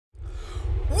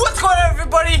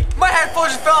everybody! My headphone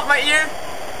just fell off my ear!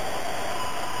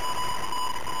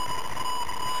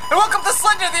 And welcome to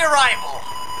Slender the Arrival!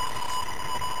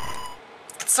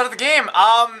 Let's start the game.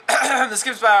 This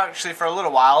game's been out actually for a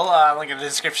little while, link in the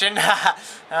description.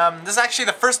 This is actually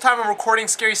the first time I'm recording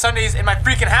Scary Sundays in my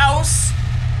freaking house!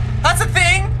 That's a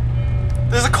thing!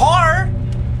 There's a car!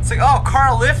 It's like, oh,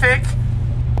 carlific.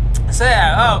 So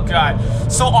yeah, oh god.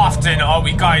 So often are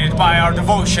we guided by our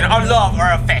devotion, our love,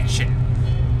 our affection.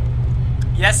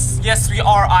 Yes, we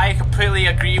are. I completely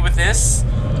agree with this.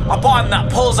 A bond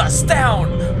that pulls us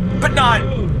down, but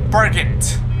not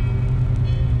bargained.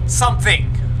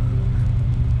 Something.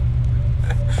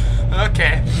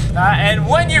 Okay. And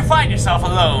when you find yourself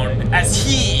alone, as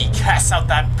he casts out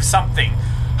that something,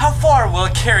 how far will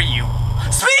it carry you?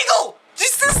 Spiegel!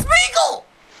 Just the Spiegel!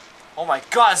 Oh my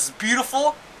god, this is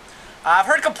beautiful. I've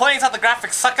heard complaints that the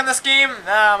graphics suck in this game.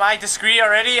 I disagree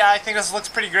already. I think this looks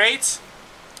pretty great.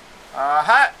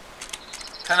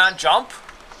 Can I jump?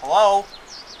 Hello?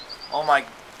 Oh my...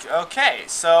 Okay,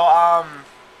 so,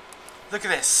 look at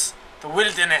this. The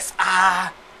wilderness.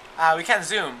 We can't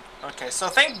zoom. Okay, so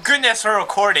thank goodness for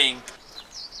recording.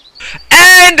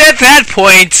 And at that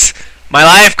point, my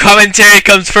live commentary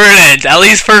comes to an end, at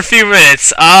least for a few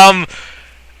minutes. I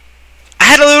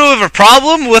had a little bit of a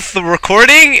problem with the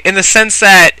recording in the sense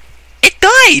that it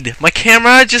died. My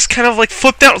camera just kind of like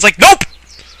flipped out. It was like, nope!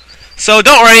 So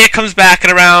don't worry, it comes back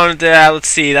at around, let's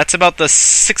see, that's about the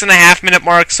 6.5 minute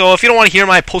mark. So if you don't want to hear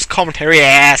my post-commentary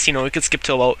ass, you know, you could skip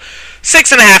to about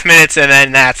 6.5 minutes and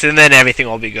then everything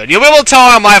will be good. You'll be able to tell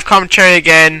on live commentary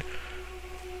again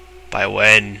by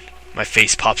when my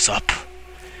face pops up.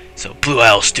 So Blue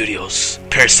Owl Studios,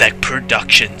 Parsec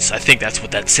Productions, I think that's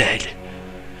what that said.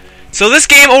 So this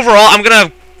game overall, I'm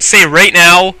gonna say right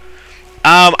now,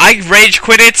 I rage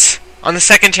quit it on the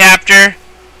second chapter.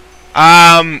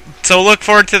 So look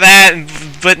forward to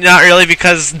that, but not really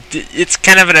because it's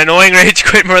kind of an annoying rage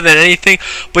quit more than anything.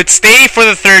 But stay for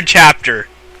the third chapter.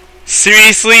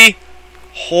 Seriously,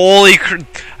 holy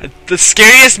the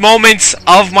scariest moments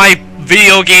of my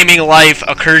video gaming life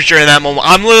occurs during that moment.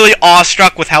 I'm literally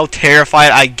awestruck with how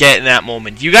terrified I get in that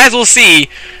moment. You guys will see,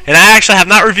 and I actually have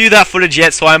not reviewed that footage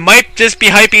yet, so I might just be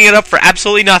hyping it up for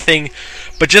absolutely nothing.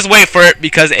 But just wait for it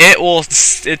because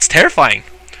it's terrifying.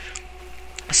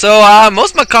 So,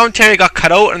 most of my commentary got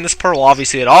cut out, and this part, well,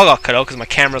 obviously it all got cut out because my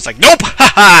camera's like, nope,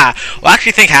 haha! What I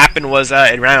actually think happened was,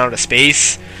 it ran out of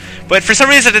space. But for some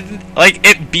reason,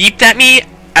 it beeped at me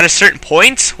at a certain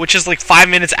point, which is like 5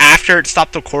 minutes after it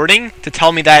stopped recording, to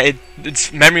tell me that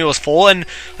its memory was full, and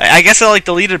I guess it like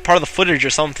deleted part of the footage or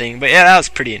something. But yeah, that was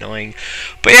pretty annoying.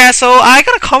 But yeah, so I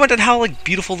gotta comment on how like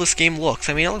beautiful this game looks.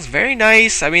 I mean, it looks very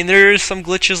nice. I mean, there's some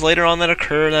glitches later on that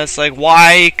occur that's like,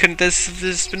 why couldn't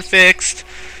this been fixed?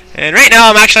 And right now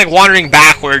I'm actually like wandering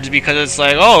backwards because it's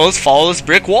like, oh, let's follow this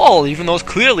brick wall, even though it's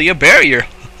clearly a barrier.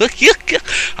 I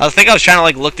think I was trying to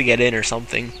like look to get in or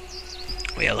something.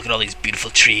 Oh yeah, look at all these beautiful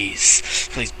trees.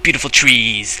 All these beautiful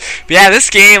trees. But yeah, this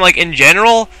game, like in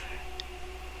general,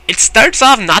 it starts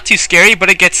off not too scary, but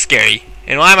it gets scary.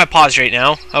 And why am I paused right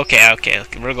now? Okay,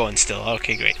 we're going still.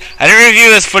 Okay, great. I didn't review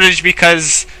this footage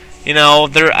because, you know,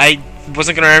 I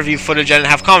wasn't gonna review footage I didn't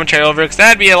have commentary over because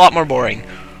that'd be a lot more boring.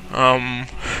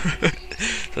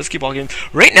 Let's keep walking.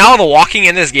 Right now, the walking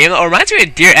in this game reminds me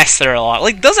of Dear Esther a lot.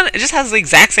 Like, it just has the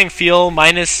exact same feel,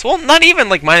 minus, well, not even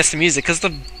like minus the music, because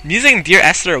the music in Dear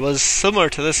Esther was similar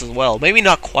to this as well. Maybe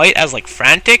not quite as like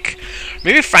frantic.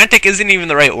 Maybe frantic isn't even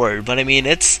the right word, but I mean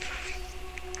it's,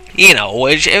 you know,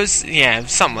 it was yeah,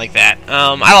 something like that.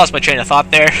 I lost my train of thought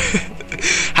there.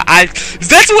 Why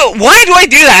do I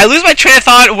do that? I lose my train of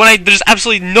thought when there's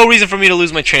absolutely no reason for me to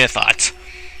lose my train of thought.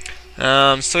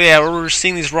 So yeah, we're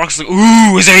seeing these rocks. Like,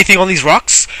 ooh, is there anything on these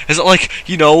rocks? Is it like,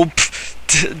 you know,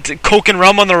 Coke and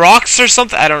rum on the rocks or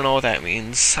something? I don't know what that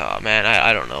means. Oh man,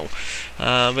 I don't know.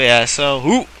 But yeah, so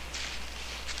ooh,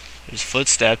 there's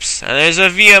footsteps and there's a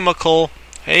vehicle.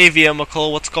 Hey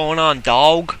vehicle, what's going on,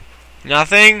 dog?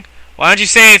 Nothing? Why don't you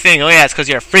say anything? Oh yeah, it's because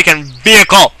you're a freaking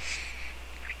vehicle.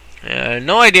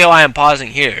 No idea why I'm pausing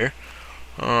here.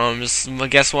 Just, I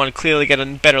guess, want to clearly get a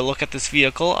better look at this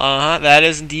vehicle. That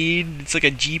is indeed, it's like a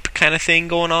Jeep kind of thing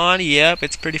going on. Yep,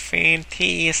 it's pretty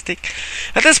fantastic.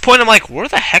 At this point, I'm like, where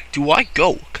the heck do I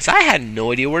go? Because I had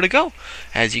no idea where to go.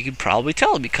 As you can probably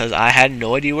tell, because I had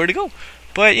no idea where to go.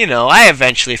 But, you know, I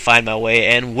eventually find my way,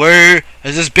 and where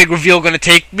is this big reveal going to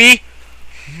take me?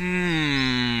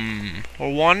 We're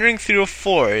wandering through a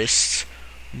forest.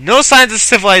 No signs of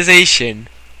civilization.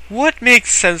 What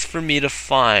makes sense for me to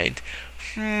find?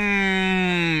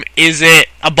 Is it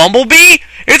a bumblebee?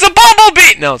 It's a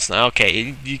bumblebee! No, it's not.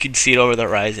 Okay, you can see it over the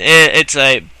horizon. It's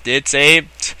a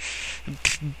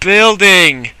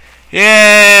building. Yay!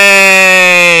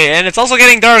 And it's also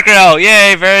getting darker out.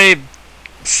 Yay, very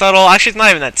subtle. Actually, it's not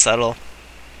even that subtle.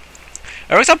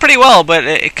 It works out pretty well, but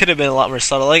it could have been a lot more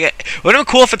subtle. Like, it would have been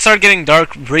cool if it started getting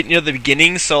dark right near the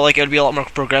beginning, so like it would be a lot more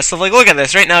progressive. Like, look at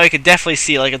this. Right now, you could definitely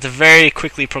see like it's very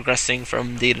quickly progressing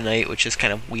from day to night, which is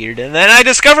kind of weird. And then I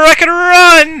discover I can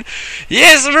run.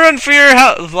 Yes, run for your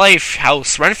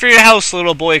house. Run for your house,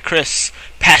 little boy Chris.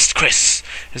 Past Chris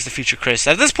is the future Chris.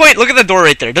 At this point, look at the door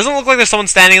right there. Doesn't it look like there's someone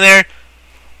standing there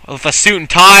with a suit and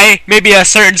tie? Maybe a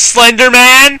certain Slender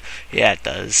Man. Yeah, it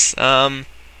does. But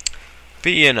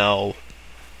you know.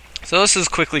 So this is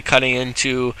quickly cutting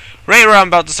into right where I'm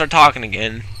about to start talking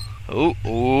again.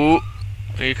 Ooh.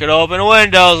 You could open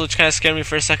windows, which kind of scared me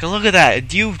for a second. Look at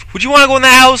that. Would you want to go in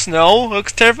that house? No.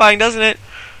 Looks terrifying, doesn't it?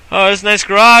 Oh, there's a nice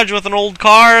garage with an old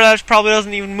car that probably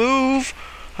doesn't even move.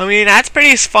 I mean, that's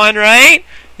pretty fun, right?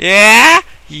 Yeah?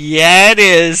 Yeah, it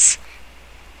is.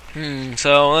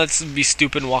 So let's be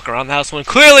stupid and walk around the house when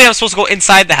clearly I'm supposed to go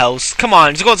inside the house. Come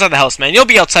on, just go inside the house, man. You'll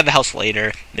be outside the house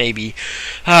later, maybe.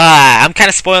 I'm kind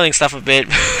of spoiling stuff a bit.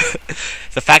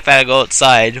 The fact that I go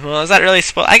outside. Well, is that really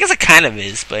spoil? I guess it kind of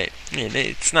is, but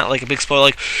it's not like a big spoiler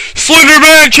like Slender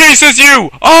Man chases you!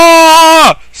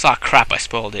 Oh! Crap, I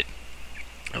spoiled it.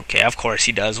 Okay, of course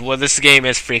he does. Well, this game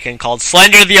is freaking called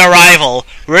Slender the Arrival.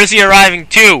 Where is he arriving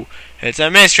to? It's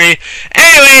a mystery.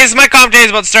 Anyways, my commentary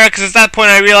is about to start because at that point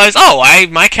I realized,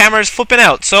 my camera is flipping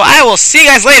out. So I will see you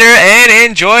guys later and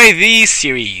enjoy the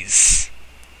series.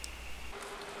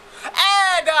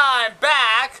 And I'm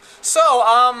back. So,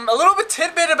 a little bit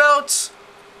tidbit about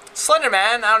Slender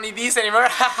Man. I don't need these anymore.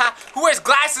 Who wears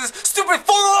glasses? Stupid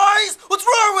full eyes? What's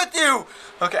wrong with you?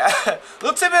 Okay, a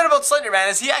little tidbit about Slender Man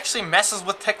is he actually messes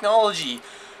with technology,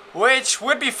 which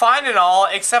would be fine and all,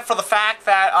 except for the fact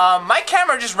that my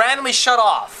camera just randomly shut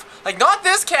off. Like, not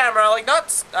this camera, like, not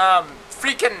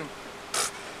freaking,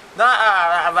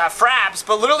 not fraps,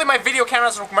 but literally my video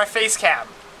camera's my Facecam.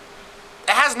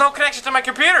 It has no connection to my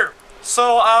computer.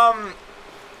 So,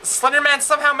 Slender Man's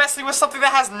somehow messing with something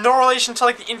that has no relation to,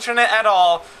 like, the internet at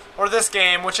all, or this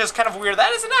game, which is kind of weird.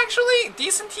 That isn't actually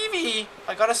decent TV.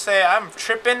 I gotta say, I'm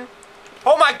tripping.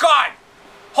 Oh my god!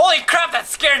 Holy crap, that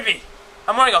scared me!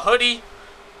 I'm wearing a hoodie.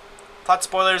 Plot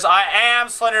spoilers. I am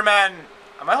Slender Man.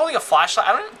 Am I holding a flashlight?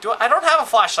 I don't have a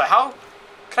flashlight. How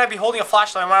can I be holding a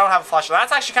flashlight when I don't have a flashlight?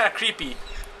 That's actually kind of creepy.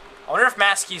 I wonder if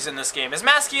Maskey's in this game. Is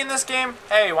Maskey in this game?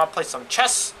 Hey, you want to play some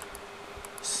chess?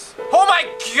 Oh my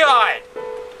god!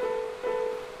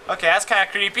 Okay, that's kind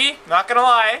of creepy. Not gonna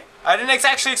lie. I didn't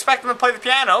actually expect him to play the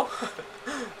piano.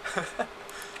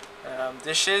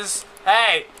 Dishes.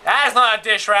 Hey, that is not a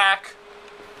dish rack.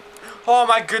 Oh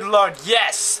my good lord,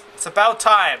 yes! It's about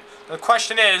time. The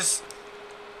question is,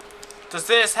 does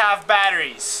this have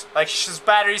batteries? Like, is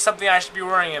batteries something I should be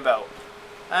worrying about?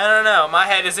 I don't know, my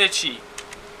head is itchy.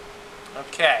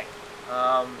 Okay.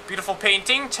 Beautiful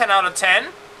painting, 10 out of 10.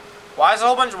 Why is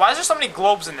there so many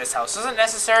globes in this house? Isn't it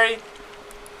necessary?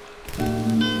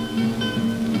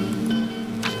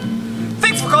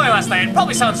 Thanks for calling last night. It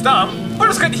probably sounds dumb, but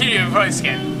it's good to hear your voice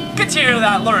again. Good to hear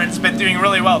that Lauren's been doing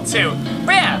really well too.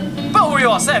 But yeah, about what we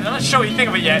all said, I'm not sure what you think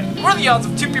of it yet. What are the odds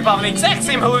of two people having the exact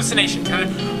same hallucination? Could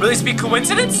it really be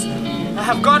coincidence? I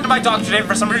have gone to my doctor today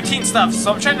for some routine stuff,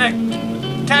 so I'm trying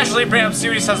to casually bring up, see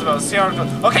what he says about it, see how it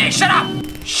goes. Okay, shut up!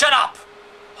 Shut up!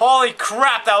 Holy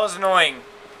crap, that was annoying.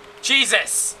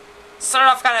 Jesus.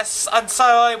 Started off kind of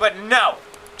unsubtly, but no.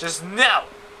 Just no.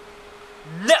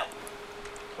 No!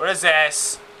 What is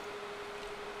this?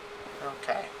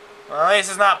 Okay. Well, at least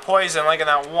it's not poison like in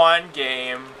that one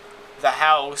game. The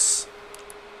house.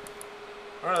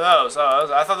 What are those?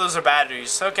 Oh, I thought those are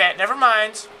batteries. Okay, never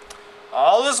mind.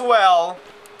 All is well.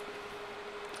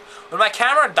 When my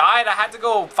camera died, I had to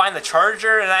go find the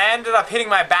charger, and I ended up hitting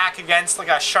my back against like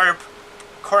a sharp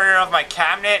corner of my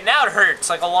cabinet. Now it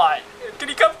hurts like a lot. Can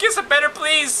you come kiss it better,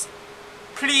 please?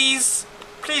 Please.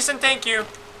 Please and thank you.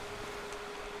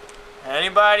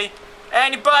 Anybody?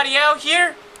 Anybody out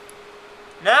here?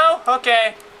 No?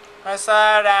 Okay. I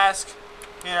thought I'd ask.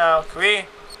 You know, can we...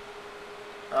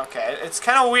 Okay, it's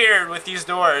kind of weird with these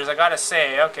doors, I gotta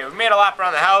say. Okay, we made a lap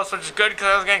around the house, which is good because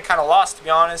I was getting kind of lost, to be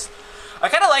honest. I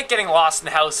kind of like getting lost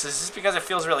in houses just because it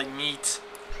feels really neat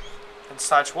and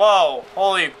such. Whoa,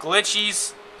 holy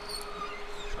glitchies.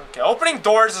 Okay, opening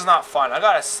doors is not fun, I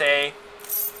gotta say.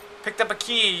 Picked up a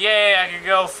key, yay, I can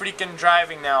go freaking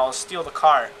driving now. I'll steal the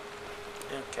car.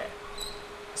 Okay.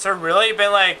 Has there really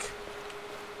been like...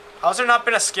 How's there not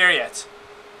been a scare yet?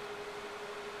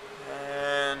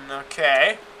 And,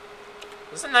 okay.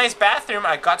 This is a nice bathroom,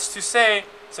 I got to say.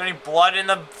 Is there any blood in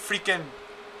the freaking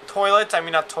toilet? I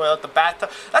mean, not toilet, the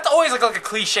bathtub. That's always like a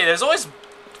cliche. There's always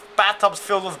bathtub's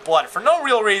filled with blood for no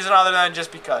real reason other than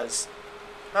just because.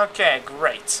 Okay,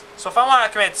 great. So if I want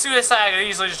to commit suicide, I could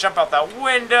easily just jump out that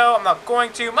window. I'm not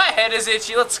going to. My head is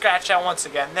itchy. Let's scratch that once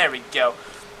again. There we go.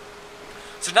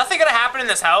 So nothing gonna happen in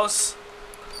this house?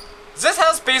 Is this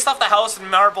house based off the house in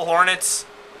Marble Hornets?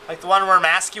 Like the one where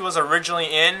Masky was originally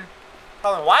in?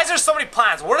 Why is there so many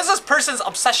plants? What is this person's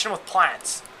obsession with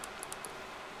plants?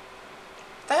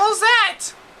 What the hell is that?